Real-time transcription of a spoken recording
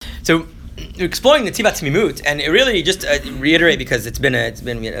exploring Netiv Hatmimut, and it really just reiterate because it's been a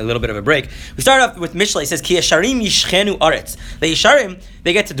little bit of a break. We start off with Mishlei. It says Ki Yesharim Yishchenu Aretz. The Yesharim,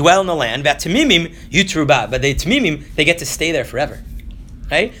 they get to dwell in the land. V'Atmimim Yutruba, but the Tmimim, they get to stay there forever.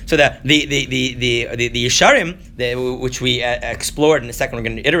 Right? So the Yesharim, which we explored in a second, we're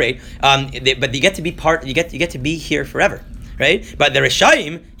going to iterate. But you get to be part. You get to be here forever. Right? But the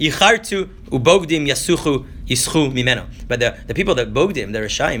Reshaim Yichartu Ubogdim Yasuchu Yischu Mimeno. But the people that Bogdim, the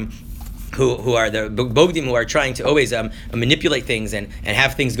Reshaim, who are the Bogdim, who are trying to always manipulate things and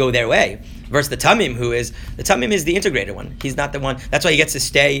have things go their way, versus the Tamim, the Tamim is the integrated one. He's not the one. That's why he gets to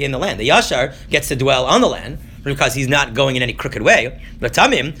stay in the land. The Yashar gets to dwell on the land because he's not going in any crooked way. The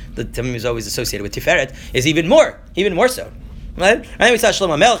Tamim is always associated with Tiferet, is even more so. Right? And then we saw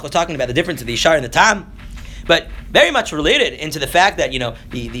Shlomo Melech was talking about the difference of the Yashar and the Tam, but very much related into the fact that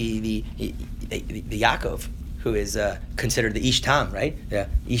the Yaakov, who is considered the Ish Tam, right? The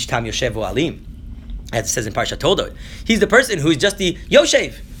Ish Tam Yoshev Alim, as it says in Parshat Toldot. He's the person who's just the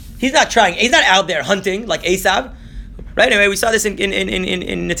Yoshev. He's not out there hunting like Esav, right? Anyway, we saw this in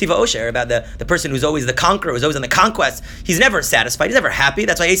Netiv Osher about the person who's always the conqueror, who's always on the conquest. He's never satisfied. He's never happy.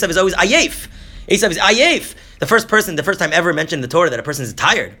 That's why Esav is always Ayef. Esav is Ayef. The first time ever mentioned in the Torah that a person is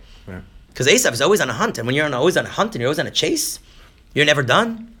tired. Because Esav is always on a hunt. And when you're always on a hunt and you're always on a chase, you're never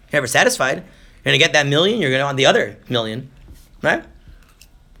done. You're never satisfied. You're going to get that million, you're going to want the other million. Right?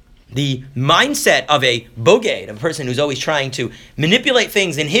 The mindset of a boged, of a person who's always trying to manipulate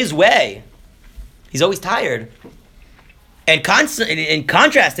things in his way, he's always tired. And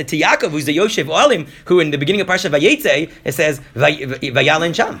contrasted to Yaakov, who's the Yoshev Olim, who in the beginning of Parshat Vayetze, it says,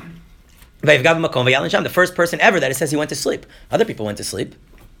 Vayalen Sham. The first person ever that it says he went to sleep. Other people went to sleep.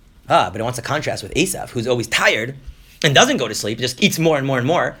 But it wants a contrast with Esav, who's always tired and doesn't go to sleep, just eats more and more and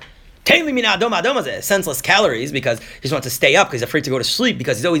more. Senseless calories because he just wants to stay up because he's afraid to go to sleep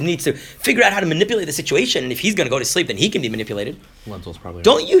because he always needs to figure out how to manipulate the situation. And if he's going to go to sleep, then he can be manipulated. Lentils probably.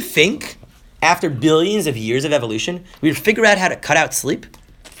 Don't you think after billions of years of evolution, we'd figure out how to cut out sleep?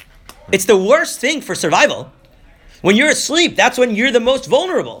 It's the worst thing for survival. When you're asleep, that's when you're the most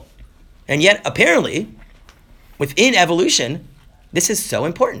vulnerable. And yet, apparently, within evolution, this is so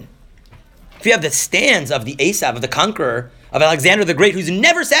important. If you have the stands of the Esav, of the conqueror, of Alexander the Great, who's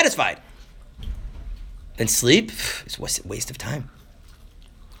never satisfied, then sleep is a waste of time.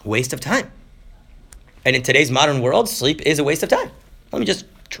 Waste of time. And in today's modern world, sleep is a waste of time. Let me just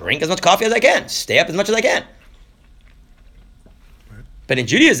drink as much coffee as I can, stay up as much as I can. But in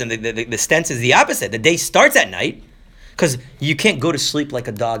Judaism, the stance is the opposite. The day starts at night, because you can't go to sleep like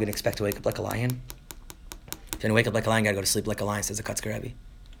a dog and expect to wake up like a lion. If you're going to wake up like a lion, you got to go to sleep like a lion, says the Kotzker Rebbe.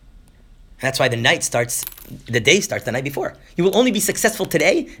 And that's why the day starts the night before. You will only be successful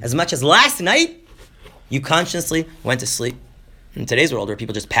today as much as last night you consciously went to sleep. In today's world where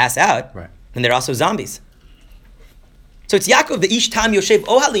people just pass out, right, and they're also zombies. So it's Yaakov, the Ish Tam Yoshev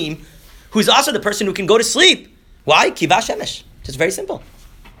Ohalim, who's also the person who can go to sleep. Why? Kiva Shemesh. Just very simple.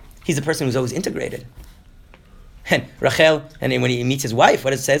 He's the person who's always integrated. And Rachel, and then when he meets his wife,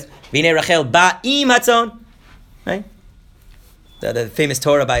 what does it say? V'nei Rachel ba'im hatzon. Right? The famous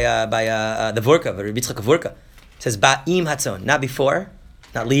Torah by the Vorka, Rabbi Yitzchak of Vorka, says ba'im hatzon, not before,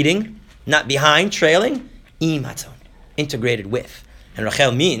 not leading, not behind, trailing, im hatzon, integrated with. And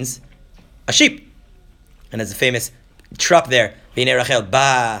Rachel means a sheep. And there's a famous trop there, v'nei Rachel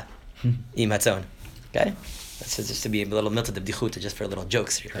ba'im hatzon. Okay? That's just to be a little milta de b'dichuta, just for a little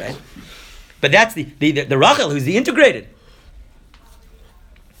jokes here, right? But that's the Rachel who's the integrated.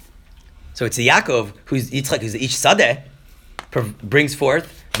 So it's the Yaakov who's Yitzchak, who's the Ish Sadeh, brings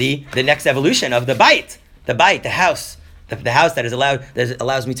forth the next evolution of the bait, the house, the house that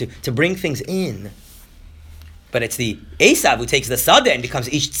allows me to bring things in. But it's the Esav who takes the Sadeh and becomes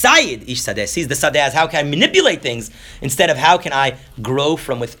Ish Tzayid. Ish Sadeh sees the Sadeh as how can I manipulate things instead of how can I grow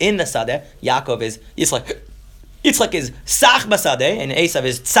from within the Sadeh. Yaakov is Yitzchak is Sach Basadeh and Esav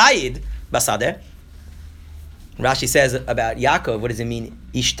is Tzayid Basadeh. Rashi says about Yaakov, what does it mean?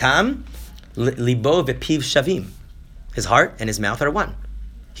 Ishtam libo v'piv shavim. His heart and his mouth are one.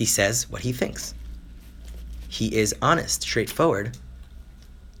 He says what he thinks. He is honest, straightforward.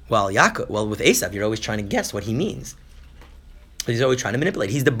 While with Esav, you're always trying to guess what he means. He's always trying to manipulate.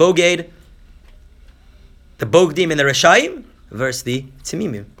 He's the boged, the bogdim and the reshaim versus the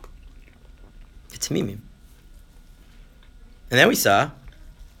tzimimim. The tzimimim. And then we saw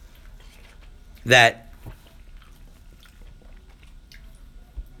that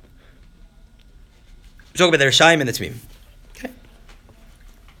we talk about the Rishayim and the Tzmim. Okay.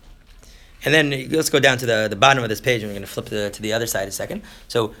 And then let's go down to the bottom of this page, and we're going to flip to the other side a second.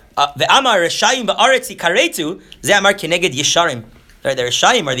 So the Amar Rishayim ba'aretz karetu ze Amar keneged Yesharim. The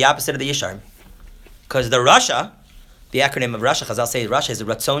Rishayim are the opposite of the Yesharim. Because the Rasha, the acronym of Rasha, Chazal say Rasha is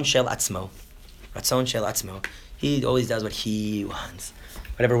Ratzon Shel Atzmo. Ratzon Shel Atzmo. He always does what he wants.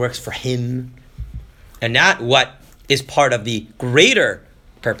 Whatever works for him. And not what is part of the greater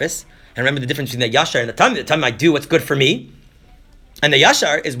purpose. And remember the difference between the Yashar and the Tamim. The Tamim, I do what's good for me. And the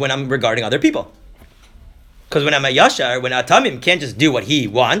Yashar is when I'm regarding other people. Because when I'm a Yashar, when a Tamim can't just do what he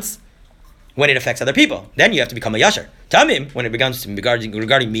wants when it affects other people. Then you have to become a Yashar. Tamim, when it becomes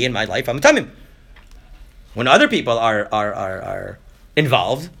regarding me and my life, I'm a Tamim. When other people are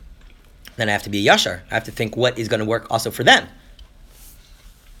involved, then I have to be a Yashar. I have to think what is going to work also for them.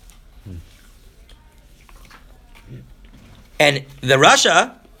 And the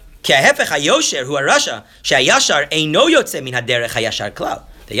Rasha, Ke'ahefech HaYosher, who are Rasha, She'ayashar eino yotze min haderech hayashar klal.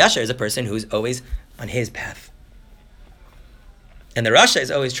 The Yashar is a person who is always on his path. And the Rasha is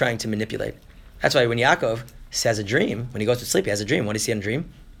always trying to manipulate. That's why when Yaakov has a dream, when he goes to sleep, he has a dream. What does he see in a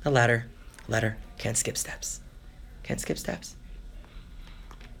dream? A ladder. Can't skip steps. In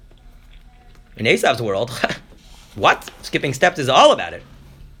Esav's world, what? Skipping steps is all about it.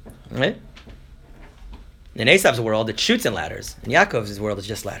 Right? In Esav's world, it shoots in ladders. In Yaakov's world, it's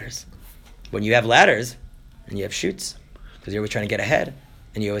just ladders. When you have ladders, and you have shoots, because you're always trying to get ahead,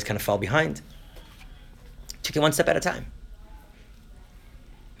 and you always kind of fall behind. Take it one step at a time.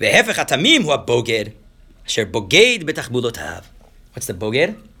 Ve'hefech hatamim hu haboged, asher boged betachbulotav. What's the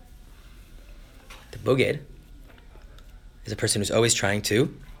boged? The boged is a person who's always trying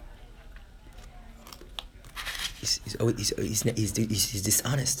to. He's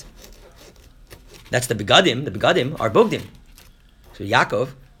dishonest. That's the begadim. The begadim are bogdim. So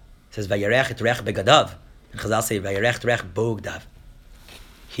Yaakov says vayarech et rech begadav, and Chazal say vayarech et rech bogdav.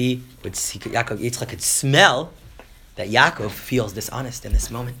 Yaakov Yitzchak could smell that Yaakov feels dishonest in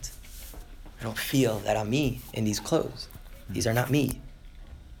this moment. I don't feel that I'm me in these clothes. These are not me.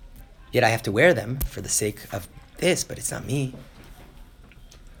 Yet I have to wear them for the sake of this, but it's not me.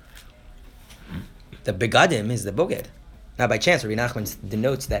 The begadim is the boged. Now, by chance, Rabbi Nachman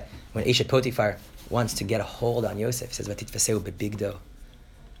denotes that when Eshet Potiphar wants to get a hold on Yosef, he says, "Vatitfaseu bebigdo,"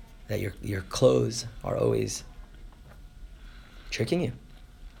 that your clothes are always tricking you.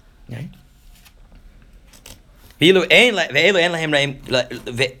 Right? Ve'elu ein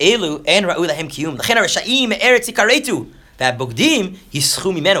ra'u lahem kiyum. L'chen harasha'im me'eretz yikaretu. והבוגדים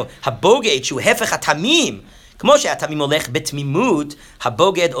יסחו ממנו. הבוגד שהוא הפך התמים. כמו שהתמים הולך בתמימות,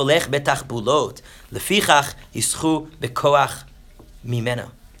 הבוגד הולך בתחבולות. לפיכך יסחו בכוח ממנו.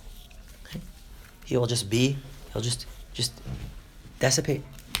 He'll just dissipate.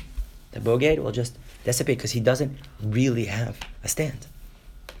 The boged will just dissipate because he doesn't really have a stand.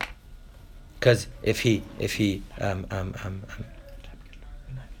 Because if he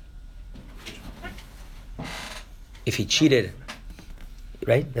cheated,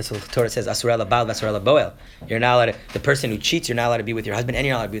 right? That's what the Torah says, Asura labal v'asura laboel. You're not allowed to, the person who cheats, you're not allowed to be with your husband, and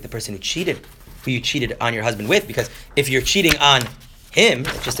you're not allowed to be with the person who you cheated on your husband with, because if you're cheating on him,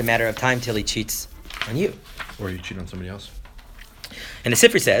 it's just a matter of time till he cheats on you. Or you cheat on somebody else. And the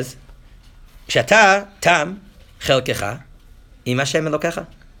Sifri says, Shata tam chelkecha im Hashem elokecha.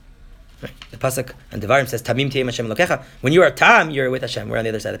 The pasuk and Devarim says, Tamim tiyem Hashem elokecha. When you are tam, you're with Hashem. We're on the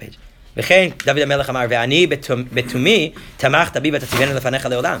other side of the page. V'chein David HaMelech amar ve'ani betumi tamachta bi v'tatzivenu lefanecha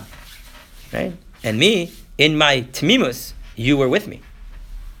leolam. Right? And me, in my tmimus, you were with me.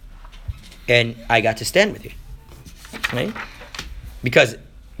 And I got to stand with you. Right? Because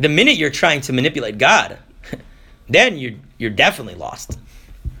the minute you're trying to manipulate God, then you're definitely lost.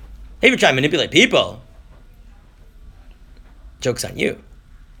 If you're trying to manipulate people, joke's on you.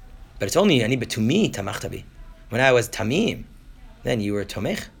 But it's only ani betumi tamachta bi. When I was tamim, then you were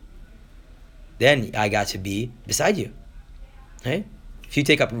tomech. Then I got to be beside you. Right? If you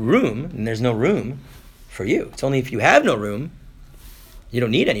take up room, then there's no room for you. It's only if you have no room, you don't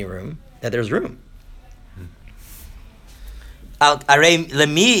need any room, that there's room. Right?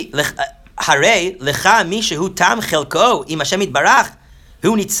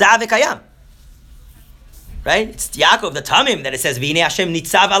 It's Yaakov, the Tamim, that it says, V'hinei Hashem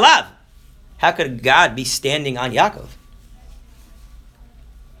nitzav alav. How could God be standing on Yaakov?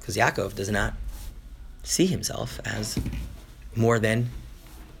 Because Yaakov does not see himself as more than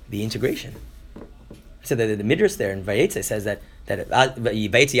the integration. So the Midrash there in Vayetze says that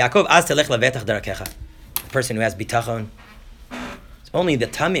Vayetze Yaakov az telech levetach darakecha. The person who has bitachon, it's only the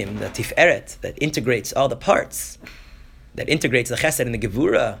tamim, the tiferet, that integrates all the parts, that integrates the chesed and the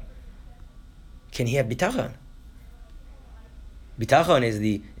gevura, can he have bitachon. Bitachon is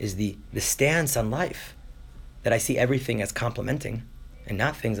the stance on life, that I see everything as complementing and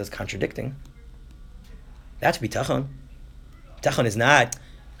not things as contradicting. That's bitachon. Bitachon is not,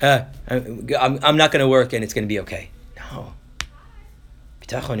 I'm not going to work and it's going to be okay. No.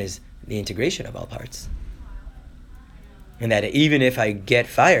 Bitachon is the integration of all parts. And that even if I get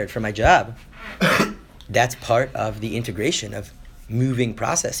fired from my job, that's part of the integration of moving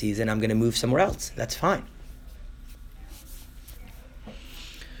processes, and I'm going to move somewhere else. That's fine.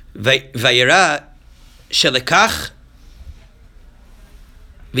 Vayira shelekach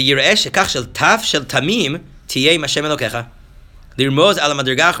v'yireh shekach shel taf shel tamim tiyeh Hashem Elokecha lirmoz al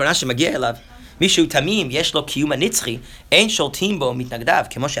hamadrega ha'achorona shemagia elav mishu tamim yesh lo kiyum hanitzchi ein sholtim bo mitnagdav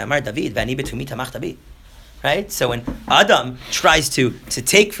kemo she'amar David ve'ani betumi tamachta bi. Right? So when Adam tries to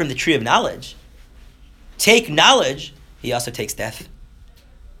take from the tree of knowledge, take knowledge, he also takes death.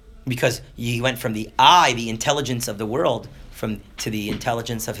 Because he went from the I, the intelligence of the world, to the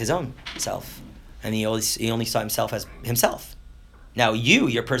intelligence of his own self. And he only saw himself as himself. Now you,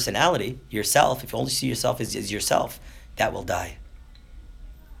 your personality, yourself, if you only see yourself as yourself, that will die.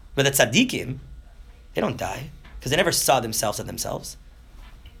 But the tzaddikim, they don't die, because they never saw themselves as themselves.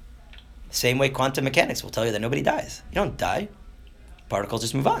 Same way quantum mechanics will tell you that nobody dies. You don't die. Particles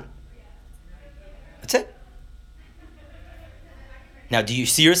just move on. That's it. Now, do you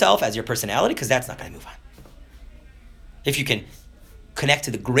see yourself as your personality? Because that's not going to move on. If you can connect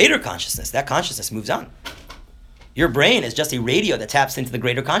to the greater consciousness, that consciousness moves on. Your brain is just a radio that taps into the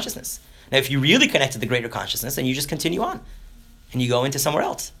greater consciousness. Now, if you really connect to the greater consciousness, then you just continue on. And you go into somewhere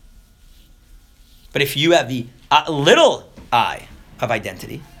else. But if you have the little I of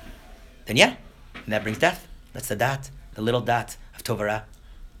identity, then yeah, and that brings death. That's the dat, the little dat of Tovara.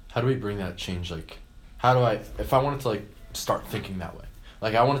 How do we bring that change? Like, how do I, if I wanted to start thinking that way,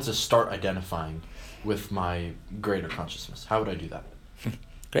 I wanted to start identifying with my greater consciousness, how would I do that?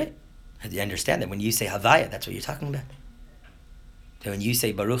 Great. You understand that when you say Havaya, that's what you're talking about. That when you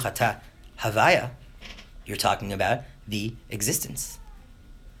say Baruch Atah Havaya, you're talking about the existence.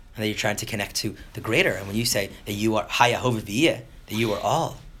 And that you're trying to connect to the greater. And when you say that you are Haya Hova V'yeh, that you are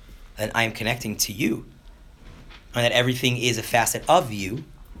all, then I am connecting to you. And that everything is a facet of you.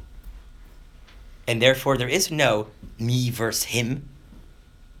 And therefore there is no me versus him.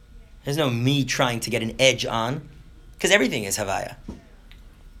 There's no me trying to get an edge on. Because everything is Havaya.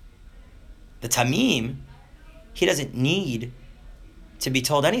 The Tamim, he doesn't need to be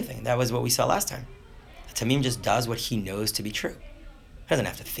told anything. That was what we saw last time. The Tamim just does what he knows to be true. He doesn't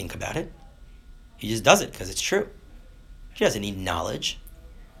have to think about it. He just does it because it's true. He doesn't need knowledge.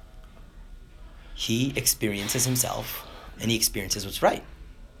 He experiences himself, and he experiences what's right.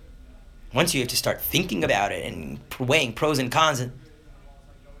 Once you have to start thinking about it and weighing pros and cons, and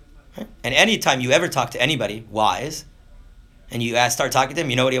any time you ever talk to anybody wise, and you start talking to him,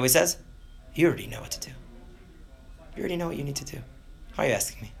 you know what he always says? You already know what to do. You already know what you need to do. Why are you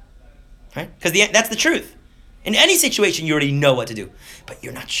asking me? Right? Because that's the truth. In any situation, you already know what to do, but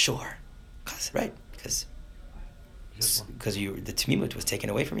you're not sure. Right? Because the Tmimut was taken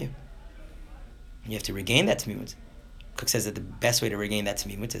away from you. You have to regain that Tmimut. Cook says that the best way to regain that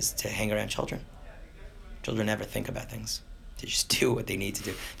Tmimut is to hang around children. Children never think about things. They just do what they need to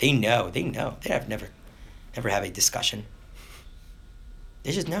do. They know. They have never have a discussion.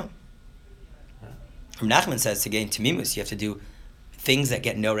 They just know. Nachman says to gain Tmimus, you have to do things that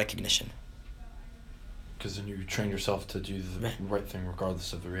get no recognition. Because then you train yourself to do the right thing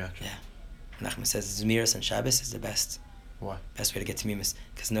regardless of the reaction. Yeah. Nachman says Zmiris and Shabbos is the best. Why? Best way to get Tmimus.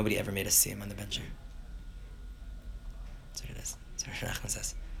 Because nobody ever made us see him on the bencher. That's what it is. That's what Nachman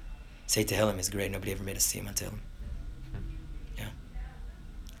says. Say Tehillim is great. Nobody ever made us see him on Tehillim. Yeah.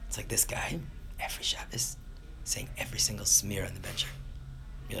 It's like this guy, every Shabbos, saying every single smear on the bencher.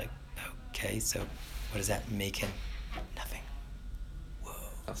 You're like, okay, so what does that make him? Nothing. Whoa.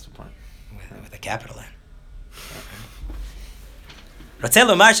 That's the point. With a capital N. רוצה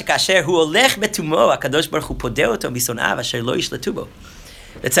לומר שכאשר הוא הולך בתומו, הקדוש ברוך הוא פודה אותו משונאיו אשר לא ישלטו בו.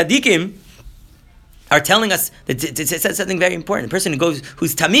 The tzaddikim are telling us that it says something very important. The person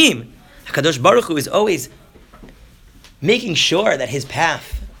who's tamim, HaKadosh Baruch Hu is always making sure that his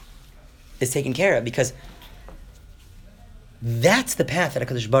path is taken care of, because that's the path that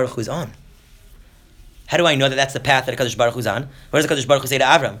HaKadosh Baruch Hu is on. How do I know that that's the path that HaKadosh Baruch Hu is on? What does HaKadosh Baruch Hu say to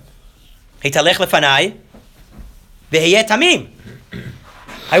Avram? Heitalech lefanai v'heyeh tamim.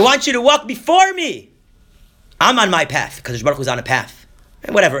 I want you to walk before me. I'm on my path. HaKadosh Baruch Hu is on a path.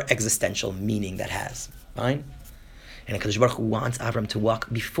 And whatever existential meaning that has. Fine? And HaKadosh Baruch Hu wants Avram to walk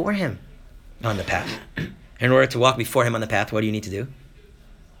before him on the path. In order to walk before him on the path, what do you need to do?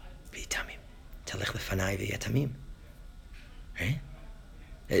 Be tamim. Talech lefanai v'heyeh tamim. Right?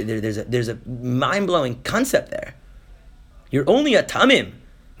 There's a mind-blowing concept there. You're only a tamim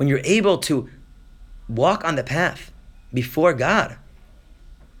when you're able to walk on the path before God.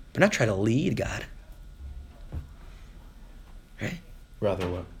 but not try to lead God. Right? Rather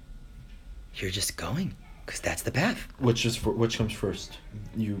what? You're just going, because that's the path. Which comes first?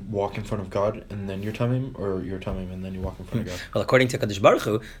 You walk in front of God and then you're tamim, or you're tamim and then you walk in front of God? Well, according to Kadosh Baruch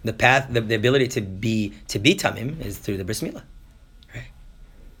Hu, the path, the ability to be tamim is through the bris milah, right?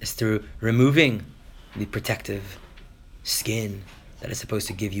 It's through removing the protective skin that is supposed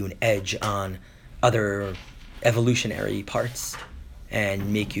to give you an edge on other evolutionary parts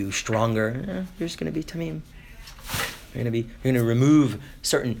and make you stronger. You're just going to be tamim. You're going to remove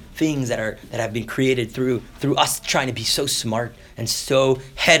certain things that have been created through us trying to be so smart and so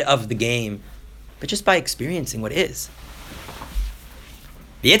head of the game, but just by experiencing what is.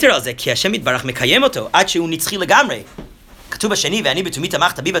 ויתר על זה, כי השם יתברך מקיים אותו עד שהוא נצחי לגמרי. כתוב בשני, ואני בתומי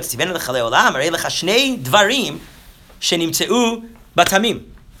תמכת בי ותציבנו לך לעולם, הרי לך שני דברים שנמצאו בתמים.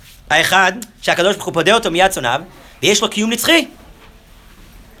 האחד, שהקדוש ברוך הוא פודה אותו מיד צונאיו, ויש לו קיום נצחי.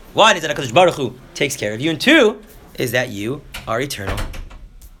 One is that HaKadosh Baruch Hu takes care of you, and two is that you are eternal.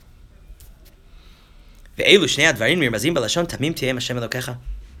 ואלו שני הדברים נרמזים בלשון תמים תהיה עם השם אלוקיך.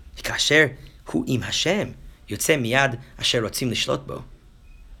 וכאשר הוא עם השם, יוצא מיד אשר רוצים לשלוט בו.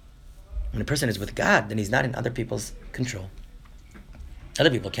 When a person is with God, then he's not in other people's control. Other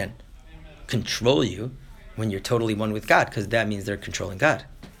people can't control you when you're totally one with God, because that means they're controlling God.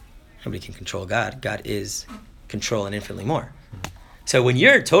 Nobody can control God. God is control and infinitely more. So when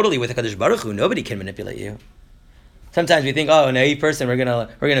you're totally with HaKadosh Baruch Hu, nobody can manipulate you. Sometimes we think, oh, a naive person, we're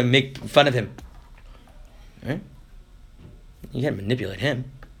gonna make fun of him. Right? You can't manipulate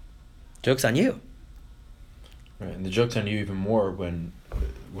him. Joke's on you. Right, and the joke's on you even more when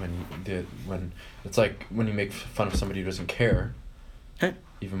it's like when you make fun of somebody who doesn't care. Huh?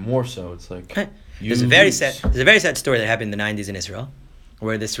 Even more so, it's like there's a very sad story that happened in the 90s in Israel,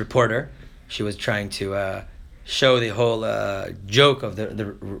 where this reporter, she was trying to show the whole joke of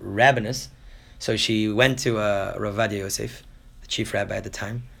the rabbiness. So she went to Rav Ovadia Yosef, the chief rabbi at the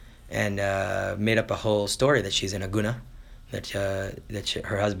time, and made up a whole story that she's in a guna, that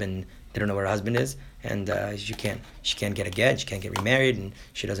her husband, they don't know where her husband is, and she can't get a get, she can't get remarried, and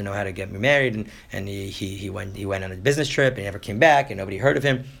she doesn't know how to get remarried, and he went on a business trip and he never came back and nobody heard of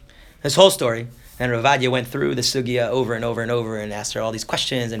him. This whole story, and Rav Ovadia went through the sugya over and over and over and asked her all these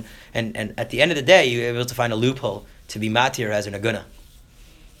questions, and at the end of the day, you were able to find a loophole to be matir as an aguna,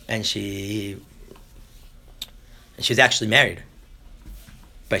 and she was actually married,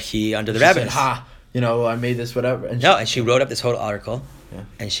 but he under the rabbis. I made this whatever. And she wrote up this whole article, yeah.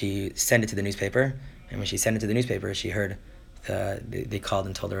 And she sent it to the newspaper. And when she sent it to the newspaper, she heard they called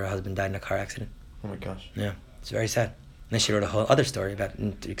and told her husband died in a car accident. Oh my gosh. Yeah, it's very sad. And then she wrote a whole other story about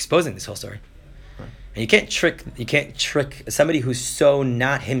exposing this whole story. Right. And you can't trick somebody who's so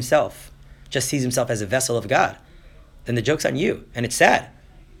not himself, just sees himself as a vessel of God. Then the joke's on you, and it's sad.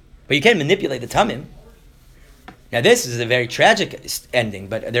 But you can't manipulate the tamim. Now this is a very tragic ending,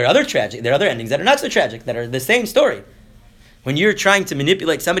 but there are other endings that are not so tragic, that are the same story. When you're trying to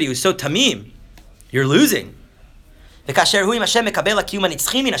manipulate somebody who's so tamim, you're losing. But you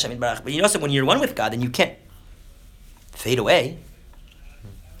know, so when you're one with God, then you can't fade away.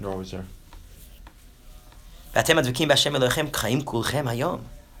 You're always there. When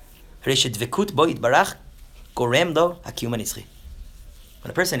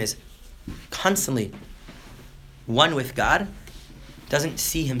a person is constantly one with God, doesn't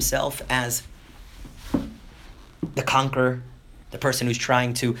see himself as the conqueror, the person who's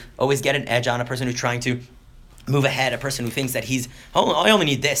trying to always get an edge on, a person who's trying to move ahead, a person who thinks that I only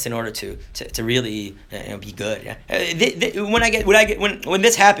need this in order to really be good. Yeah? When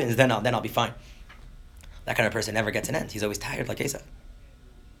this happens, then I'll be fine. That kind of person never gets an end. He's always tired, like Esav.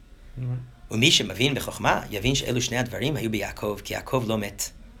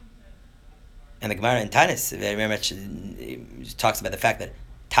 And the Gemara in Tanis very much talks about the fact that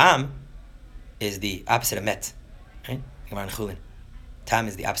Tam is the opposite of Met. Right? Gemara in Chulin. Tam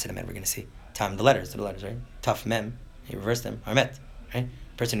is the opposite of Met, we're going to see. Tam, the letters, right? Taf, Mem, you reverse them, are Met. Right?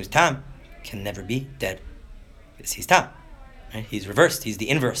 Person who's Tam can never be dead. Because he's Tam. Right? He's reversed, he's the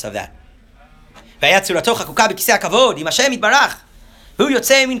inverse of that. Right?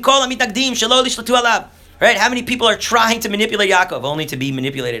 How many people are trying to manipulate Yaakov only to be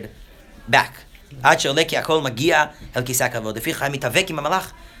manipulated back? That's why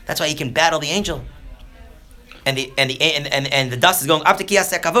he can battle the angel. And the dust is going up to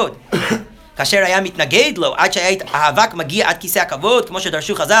כיסא הכבוד. כאשר היה מתנגד לו, עד שהאבק מגיע עד כיסא הכבוד, כמו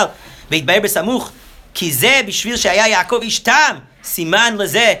שדרשו חז"ל, והתבהר בסמוך, כי זה בשביל שהיה יעקב איש תם, סימן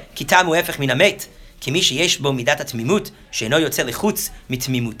לזה, כי תם הוא הפך מן המת. כי מי שיש בו מידת התמימות, שאינו יוצא לחוץ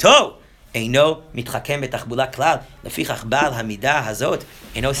מתמימותו, אינו מתחכם בתחבולה כלל, לפיכך בעל המידה הזאת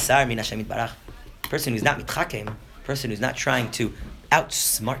אינו שר מן השם יתברך. Person who's not mitchakem, person who's not trying to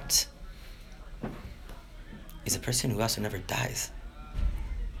outsmart, is a person who also never dies.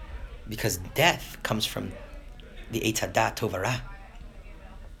 Because death comes from the Eitzadah Tovara.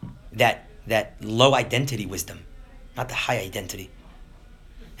 That low identity wisdom, not the high identity.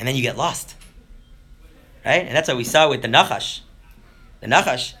 And then you get lost. Right? And that's what we saw with the Nachash. The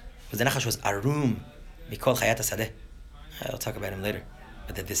Nachash was Arum. Mikol Chayat HaSadeh. I'll talk about him later.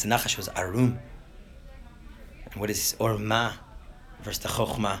 But that this Nachash was Arum. And what is Orma versus the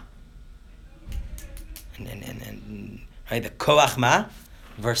Chochma? And right, the Koach Ma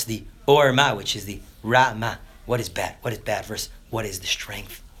versus the Orma, which is the Ra-Ma. What is bad? What is bad versus what is the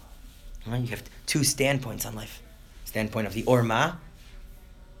strength? Right? You have two standpoints on life. Standpoint of the Orma,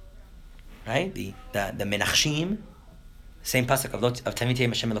 right? The Menachim. Same pasuk of Tamitei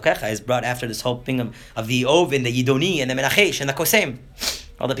Hashem Elokecha is brought after this whole thing of the Ov and the Yidoni and the Menachesh and the Kosem.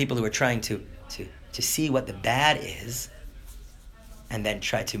 All the people who are trying to see what the bad is and then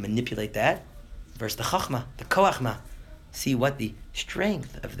try to manipulate that. Versus the Chachma, the Koachma. See what the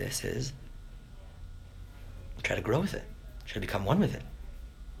strength of this is. Try to grow with it. Try to become one with it.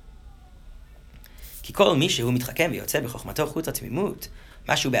 כי כל מי שהוא מתחכם ויוצא בחוכמתו חוץ התמימות,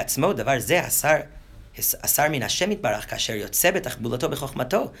 משהו בעצמו, דבר זה הסר מן השם יתברך, כאשר יוצא בתחבולתו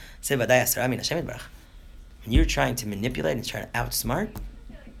בחוכמתו, זה ודאי הסרה מן השם יתברך. When you're trying to manipulate and trying to outsmart,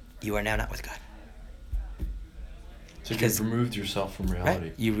 you are now not with God. So because you've removed yourself from reality.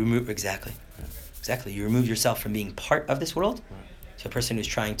 Right? You remove, exactly. Yeah. Exactly. You remove yourself from being part of this world to a person who's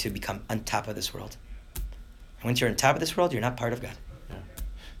trying to become on top of this world. And once you're on top of this world, you're not part of God. Yeah.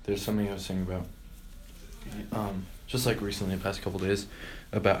 There's something I was saying about, just like recently, the past couple of days,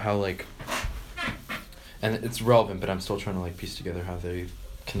 about how like, and it's relevant, but I'm still trying to like piece together how they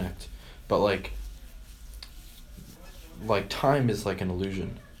connect. But like time is like an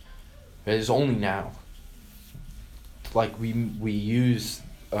illusion. It is only now. Like we use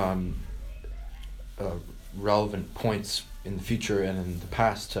relevant points in the future and in the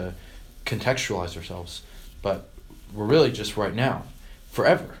past to contextualize ourselves, but we're really just right now,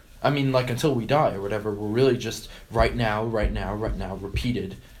 forever. I mean, like until we die or whatever, we're really just right now,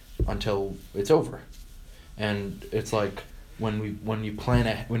 repeated until it's over. And it's like when you plan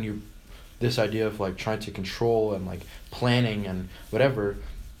it, this idea of like trying to control and like planning and whatever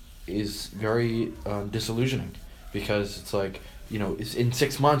is very disillusioning, because it's like, it's in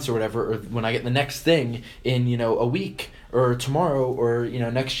 6 months or whatever, or when I get the next thing in, a week or tomorrow or,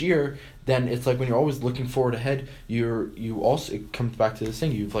 next year, then it's like when you're always looking forward ahead, you also, it comes back to this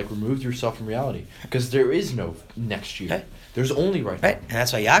thing, you've like removed yourself from reality, because there is no next year. Right. There's only right now. Right, and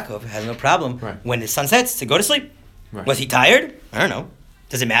that's why Yaakov has no problem when the sun sets to go to sleep. Right. Was he tired? I don't know.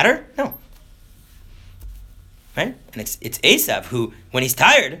 Does it matter? No. Right? And it's Esav who, when he's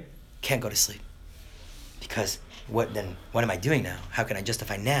tired, can't go to sleep. Because what am I doing now? How can I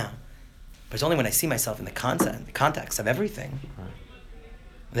justify now? But it's only when I see myself in the context of everything,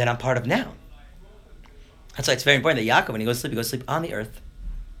 that I'm part of now. That's why it's very important that Yaakov, when he goes to sleep on the earth.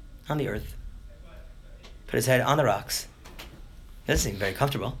 On the earth. Put his head on the rocks. It doesn't seem very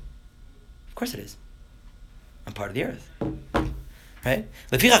comfortable. Of course it is. I'm part of the earth. Right?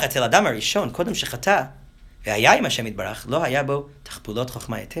 לפיכך אצל האדם הראשון, קודם שחטא, והיה עם השם יתברך, לא היה בו תחבולות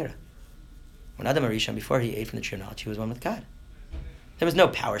חוכמה יתרה. When Adam Arishon, before he ate from the tree of knowledge, he was one with God. There was no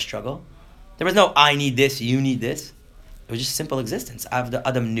power struggle. There was no I need this, you need this. It was just simple existence.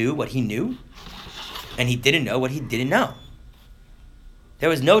 Adam knew what he knew, and he didn't know what he didn't know. There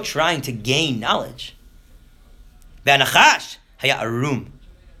was no trying to gain knowledge. Ve'anachash haya arum.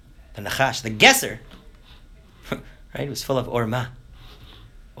 The nachash, the guesser, right, was full of orma.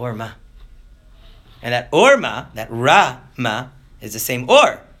 Orma. And that orma, that ra-ma, is the same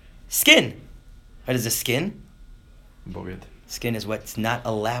or, skin. What is the skin? Boged. Skin is what's not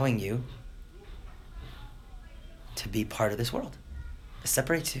allowing you to be part of this world. It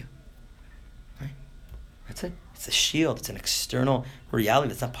separates you. Right? That's it. It's a shield. It's an external reality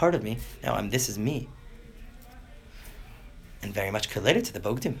that's not part of me. Now this is me. And very much related to the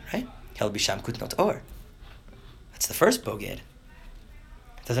Bogdim, right? Kel bisham kutnot or. That's the first Boged. It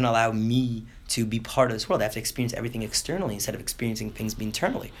doesn't allow me to be part of this world. I have to experience everything externally instead of experiencing things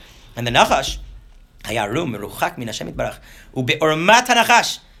internally. And the Nachash, היה רום מרוחק מן השם יתברך, ובעורמת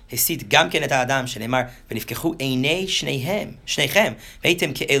הנחש הסית גם כן את האדם, שנאמר, ונפקחו עיני שניכם,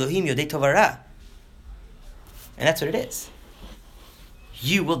 והייתם כאלוהים יודעי טוב ורע. And that's what it is.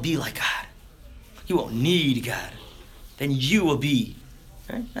 You will be like God. You won't need God. Then you will be.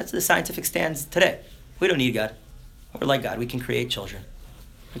 Right? That's the scientific stance today. We don't need God. We're like God. We can create children.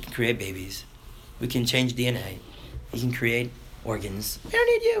 We can create babies. We can change DNA. We can create organs. We don't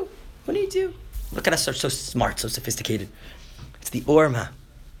need you. Who needs you? Look at us, so smart, so sophisticated. It's the orma.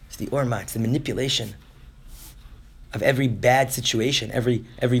 It's the manipulation of every bad situation,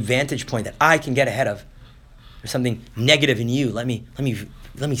 every vantage point that I can get ahead of. There's something negative in you. Let me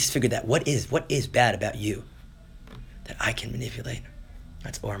figure that. What is bad about you that I can manipulate?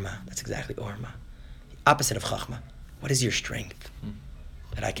 That's orma. That's exactly orma. The opposite of chachma. What is your strength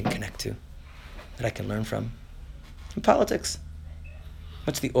that I can connect to, that I can learn from? In politics,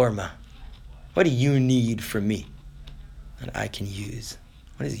 what's the orma? What do you need from me that I can use?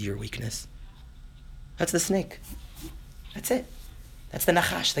 What is your weakness? That's the snake. That's it. That's the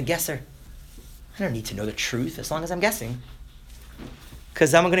nachash, the guesser. I don't need to know the truth as long as I'm guessing.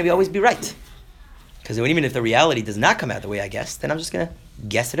 Because I'm going to always be right. Because even if the reality does not come out the way I guess, then I'm just going to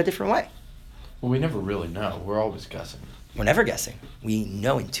guess it a different way. Well, we never really know. We're always guessing. We're never guessing. We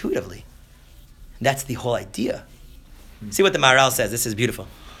know intuitively. That's the whole idea. See what the Maharal says. This is beautiful.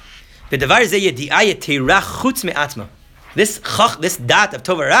 This dat of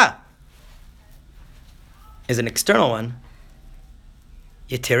Tovara is an external one.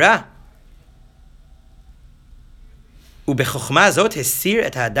 Yetira. ובחוכמה זאת הסיר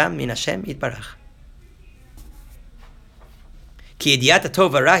את האדם מן השם יתברך. כי ידיעת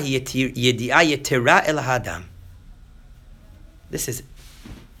הטוב הרע היא ידיעה יתרה אל האדם. This is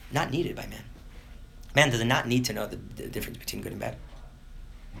not needed by man. Man does not need to know the difference between good and bad.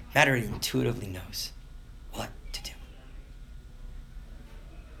 Man already intuitively knows what to do.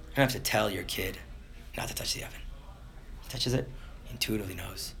 You don't have to tell your kid not to touch the oven. He touches it, he intuitively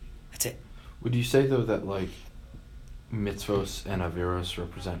knows. That's it. Would you say, though, that, like, mitzvos and averos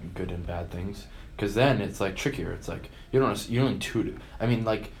represent good and bad things? Because then it's, like, trickier. It's like, you don't intuitive. I mean,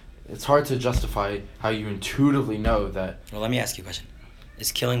 like, it's hard to justify how you intuitively know that. Well, let me ask you a question.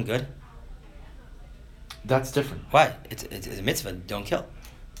 Is killing good? That's different. Why? It's a mitzvah, don't kill.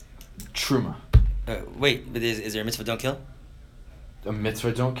 Truma. Wait, but is there a mitzvah, don't kill? A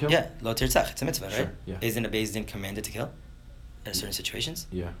mitzvah, don't kill? Yeah, lo tirtzach. It's a mitzvah, right? Sure, yeah. Isn't a beis din commanded to kill? In certain situations?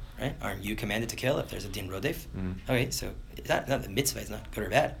 Yeah. Right? Aren't you commanded to kill if there's a din rodef? Mm. Okay, so it's not the mitzvah, it's not good or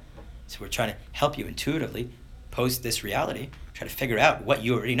bad. So we're trying to help you intuitively post this reality, try to figure out what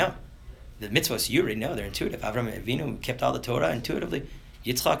you already know. The mitzvahs you already know, they're intuitive. Avram Avinu kept all the Torah intuitively.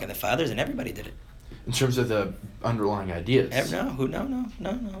 Yitzchak and the fathers and everybody did it. In terms of the underlying ideas. No,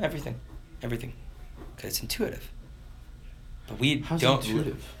 everything. Because it's intuitive. But we How's don't.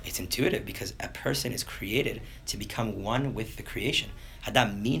 intuitive? It's intuitive because a person is created to become one with the creation.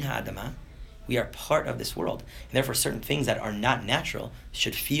 Adam min ha'adama. We are part of this world. And therefore certain things that are not natural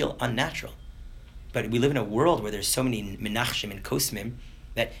should feel unnatural. But we live in a world where there's so many menachshim and kosmim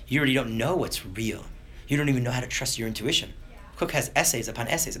that you already don't know what's real. You don't even know how to trust your intuition. Cook has essays upon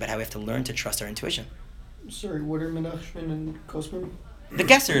essays about how we have to learn to trust our intuition. Sorry, what are Menachem and Kosman? The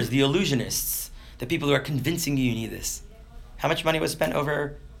guessers, the illusionists, the people who are convincing you need this. How much money was spent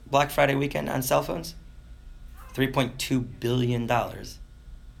over Black Friday weekend on cell phones? $3.2 billion.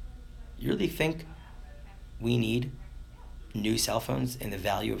 You really think we need new cell phones in the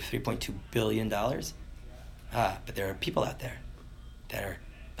value of $3.2 billion? But there are people out there that are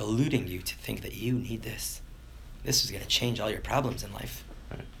eluding you to think that you need this. This is going to change all your problems in life.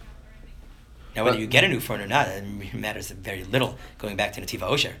 Right. Now, whether you get a new phone or not, it matters very little. Going back to Netiv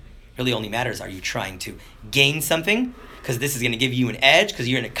Hatmimut, really only matters, are you trying to gain something because this is going to give you an edge because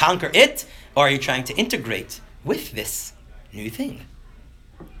you're going to conquer it, or are you trying to integrate with this new thing?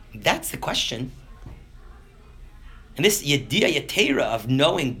 That's the question. And this yediyah yetera of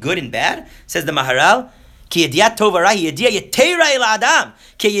knowing good and bad, says the Maharal, ki yediyah tova ra yediyah yetera el adam,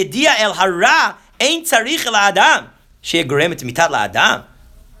 ki yediyah el hara ein tzarich el adam, she'eh goremet mitat la adam.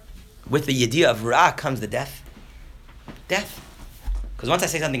 With the yediyah of ra comes the death. Death. Because once I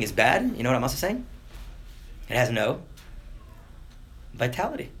say something is bad, you know what I'm also saying? It has no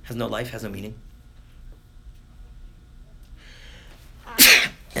vitality, has no life, has no meaning.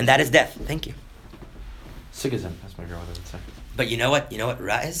 And that is death. Thank you. Sikhism, as my grandmother would say. But you know what? You know what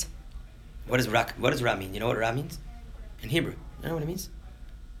ra is? What does ra mean? You know what ra means? In Hebrew. You know what it means?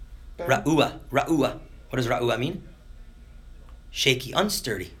 Ra'ua. What does ra'ua mean? Shaky,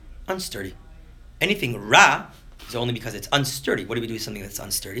 unsturdy. Anything ra is only because it's unsturdy. What do we do with something that's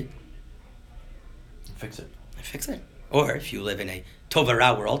unsturdy? Fix it. Or if you live in a tova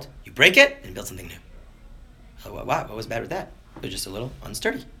ra world, you break it and build something new. So what was bad with that? It was just a little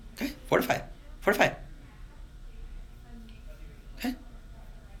unsturdy. Okay, fortify it. Okay.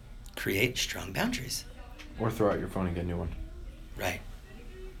 Create strong boundaries. Or throw out your phone and get a new one. Right.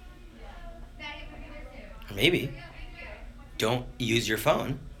 Or maybe don't use your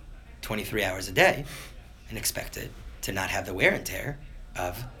phone 23 hours a day and expect it to not have the wear and tear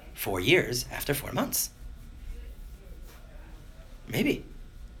of 4 years after 4 months. Maybe.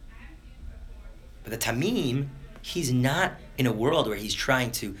 But the Tamim, he's not in a world where he's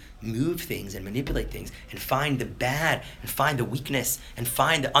trying to move things and manipulate things and find the bad and find the weakness and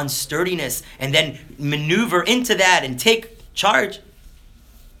find the unsturdiness and then maneuver into that and take charge.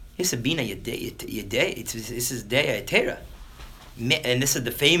 This is Dea Tera. And this is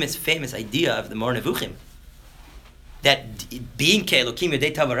the famous idea of the Mor Nevuchim. That being Ke'elokim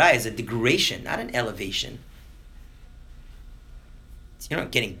Yodei Tavarai is a degradation, not an elevation. You're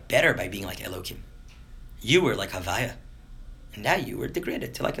not getting better by being like Elokim. You were like Havaya. And now you were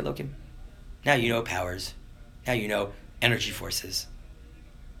degraded to like Elokim. Now you know powers. Now you know energy forces.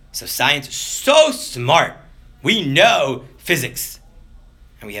 So science is so smart. We know physics.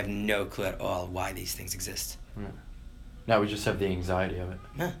 And we have no clue at all why these things exist. Now we just have the anxiety of it.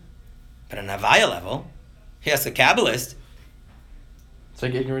 Yeah. But on a Havaya level, yes, a Kabbalist. It's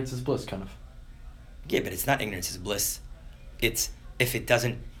like ignorance is bliss, kind of. Yeah, but it's not ignorance is bliss. It's if it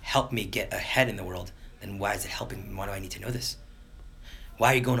doesn't help me get ahead in the world, then why is it helping me? Why do I need to know this?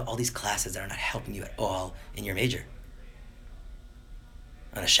 Why are you going to all these classes that are not helping you at all in your major?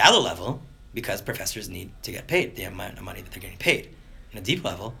 On a shallow level, because professors need to get paid, the amount of money that they're getting paid. On a deep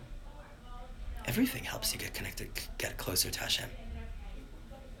level, everything helps you get connected, get closer to Hashem.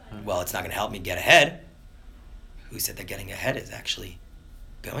 Well, it's not going to help me get ahead. Who said that getting ahead is actually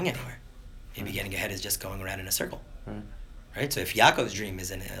going anywhere? Maybe getting ahead is just going around in a circle. Right? So if Yaakov's dream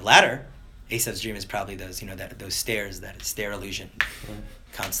is in a ladder, Esav's dream is probably those, those stairs, that stair illusion.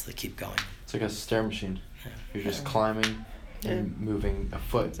 Constantly keep going. It's like a stair machine. Yeah. You're just climbing and moving a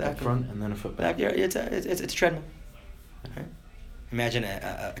foot up front and then a foot back. It's a treadmill. Right? Imagine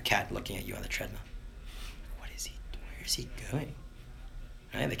a cat looking at you on the treadmill. What is he? Where is he going?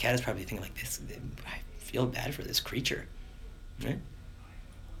 Right? The cat is probably thinking like this. I feel bad for this creature. Right?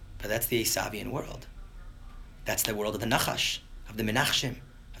 But that's the Esavian world. That's the world of the Nachash, of the Menachshim,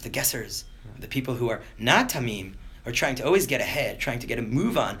 of the Gessers, of the people who are not Tamim, or trying to always get ahead, trying to get a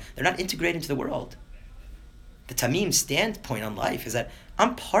move on. They're not integrated into the world. The Tamim standpoint on life is that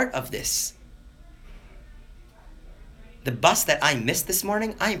I'm part of this. The bus that I missed this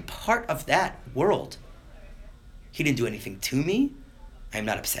morning, I am part of that world. He didn't do anything to me. I am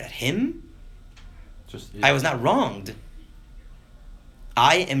not upset at him. I was not wronged.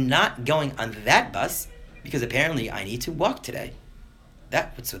 I am not going on that bus because apparently I need to walk today.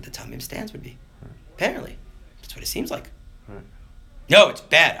 That's what the Tamim stance would be. Apparently. That's what it seems like. No, it's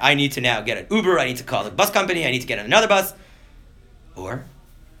bad. I need to now get an Uber. I need to call the bus company. I need to get on another bus. Or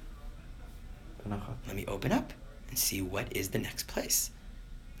let me open up and see what is the next place.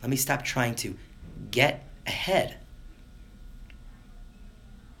 Let me stop trying to get ahead.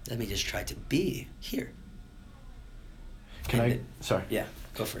 Let me just try to be here. Sorry. Yeah,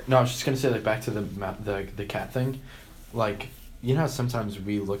 go for it. No, I was just gonna say, like, back to the cat thing. Like, you know how sometimes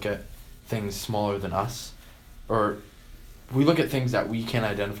we look at things smaller than us, or we look at things that we can't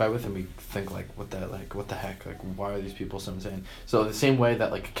identify with, and we think like, what the heck? Like, why are these people so insane? So the same way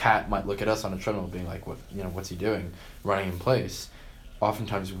that like a cat might look at us on a treadmill, being like, what's he doing, running in place?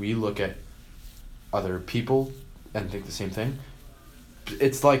 Oftentimes we look at other people and think the same thing.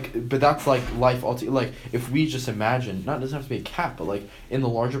 It's like, but that's like life like if we just imagine, not, it doesn't have to be a cat, but like in the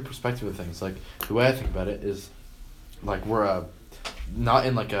larger perspective of things, like the way I think about it is like we're not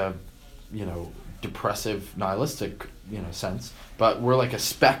in like a depressive nihilistic sense, but we're like a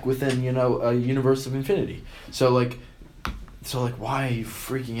speck within a universe of infinity. So like why are you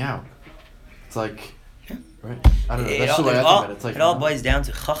freaking out? It's like, right? I don't know. That's the way I think about it. It's like, it all boils down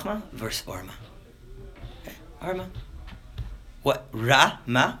to Chachma versus Orma. Okay. Orma. What?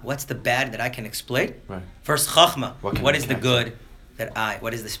 Ra-ma? What's the bad that I can exploit? Right. Versus Chachma. What is the good to?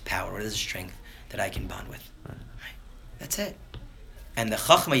 what is this power? What is the strength that I can bond with? Right. That's it. And the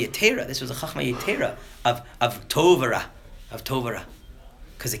Chachma Yetera, this was a Chachma Yetera of Tovara.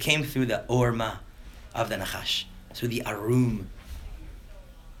 Because it came through the Orma of the Nachash. Through the Arum.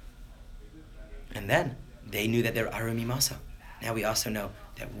 And then they knew that they're Arumim also. Now we also know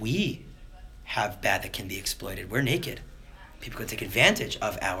that we have bad that can be exploited. We're naked. People can take advantage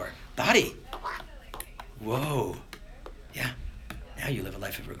of our body. Whoa. Yeah. Now you live a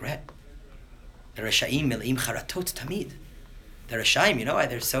life of regret. The Rasha'im mil'im charatot tamid. The Rasha'im, you know why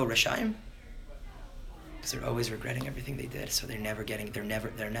they're so Rasha'im? Because they're always regretting everything they did. So they're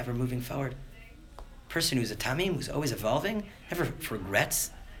never moving forward. Person who's a Tamim, who's always evolving, never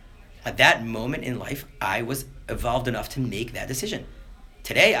regrets. At that moment in life, I was evolved enough to make that decision.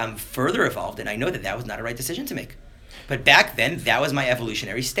 Today, I'm further evolved, and I know that was not a right decision to make. But back then, that was my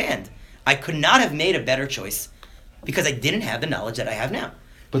evolutionary stand. I could not have made a better choice because I didn't have the knowledge that I have now.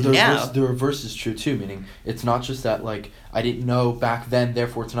 But now, the reverse is true too, meaning it's not just that like I didn't know back then,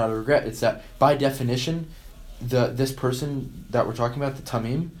 therefore it's not a regret. It's that by definition, this person that we're talking about, the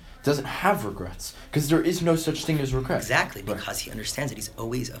Tamim, doesn't have regrets because there is no such thing as regret. Exactly, because he understands that he's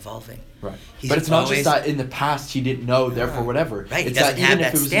always evolving. Right. But it's not just that in the past he didn't know, therefore whatever. Right. It's he doesn't that have even that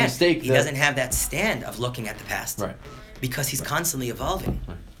if it was stand. a mistake, He doesn't have that stand of looking at the past. Right. Because he's constantly evolving.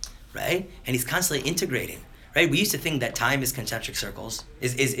 Right? And he's constantly integrating. Right? We used to think that time is concentric circles,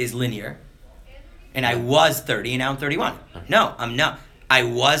 is linear. And I was 30 and now I'm 31. No, I'm not. I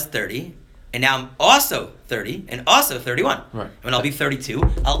was 30 and now I'm also 30 and also 31. Right. When I'll be 32,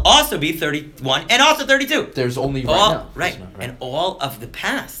 I'll also be 31 and also 32. There's only right all, now. Right. Right. And all of the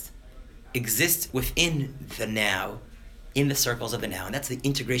past exists within the now, in the circles of the now. And that's the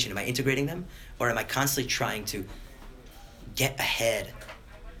integration. Am I integrating them? Or am I constantly trying to get ahead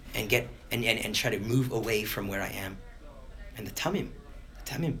and and try to move away from where I am? And the Tamim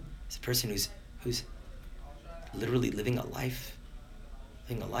is a person who's literally living a life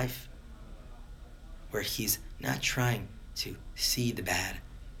where he's not trying to see the bad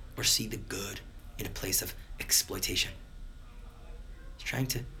or see the good in a place of exploitation. He's trying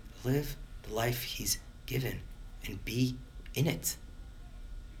to live the life he's given and be in it.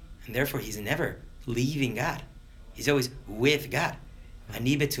 And therefore he's never leaving God. He's always with God.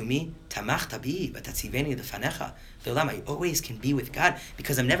 Ani betumi tamachta bi batatziveni lefanecha. I always can be with God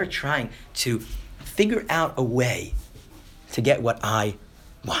because I'm never trying to figure out a way to get what I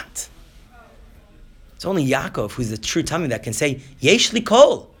want. It's only Yaakov, who's the true Tamim, that can say, Yesh li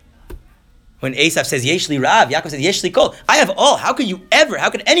kol. When Esav says, Yesh li rav, Yaakov says, Yesh li kol. I have all. How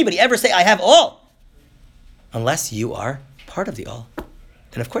could anybody ever say, I have all? Unless you are part of the all.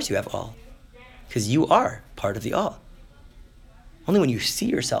 Then of course you have all. Because you are part of the all. Only when you see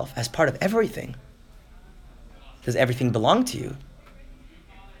yourself as part of everything does everything belong to you.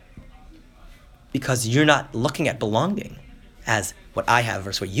 Because you're not looking at belonging as what I have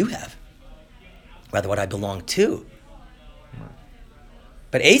versus what you have. Rather what I belong to.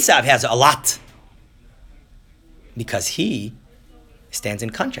 But Esav has a lot. Because he stands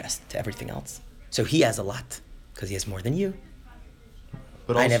in contrast to everything else. So he has a lot. Because he has more than you.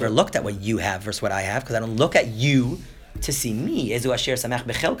 But I never looked at what you have versus what I have. Because I don't look at you to see me. Ezu asher samach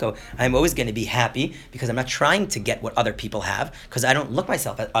bechelko. I'm always going to be happy because I'm not trying to get what other people have. Because I don't look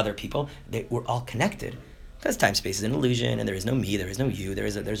myself at other people. We're all connected. Because time-space is an illusion, and there is no me, there is no you,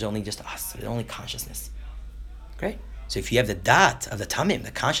 there's only just us, there's only consciousness. Great. So if you have the dat of the tamim,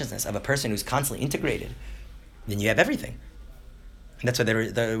 the consciousness of a person who's constantly integrated, then you have everything. And that's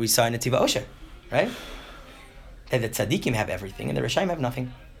what we saw in Netiv Hatmimut, right? That the tzaddikim have everything, and the Rishaim have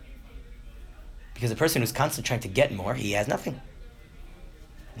nothing. Because the person who's constantly trying to get more, he has nothing.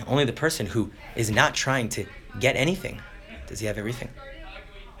 And only the person who is not trying to get anything, does he have everything.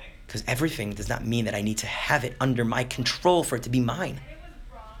 Because everything does not mean that I need to have it under my control for it to be mine.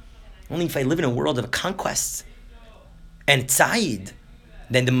 Only if I live in a world of conquests and tzayid,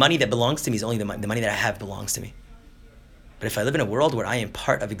 then the money that belongs to me is only the money that I have belongs to me. But if I live in a world where I am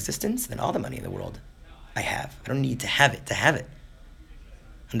part of existence, then all the money in the world I have. I don't need to have it.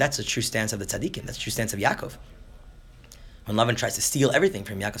 And that's the true stance of the tzaddikim. That's the true stance of Yaakov. When Lavan tries to steal everything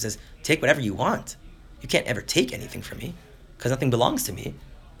from him, Yaakov says, take whatever you want. You can't ever take anything from me because nothing belongs to me.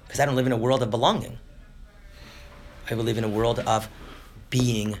 Because I don't live in a world of belonging. I will live in a world of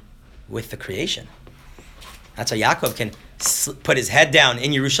being with the creation. That's why Yaakov can put his head down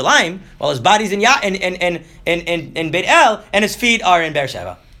in Yerushalayim while his body's in Beit El and his feet are in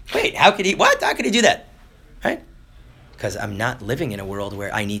Beersheba. Wait, how could he do that? Right? Because I'm not living in a world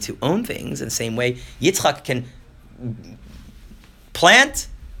where I need to own things in the same way Yitzchak can plant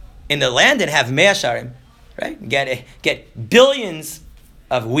in the land and have mea sharim, right? Get billions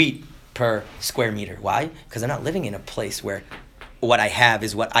of wheat per square meter. Why? Because I'm not living in a place where what I have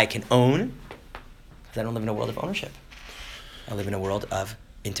is what I can own. Because I don't live in a world of ownership. I live in a world of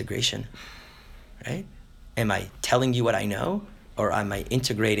integration. Right? Am I telling you what I know? Or am I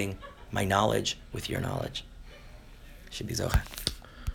integrating my knowledge with your knowledge? Should be Zohar.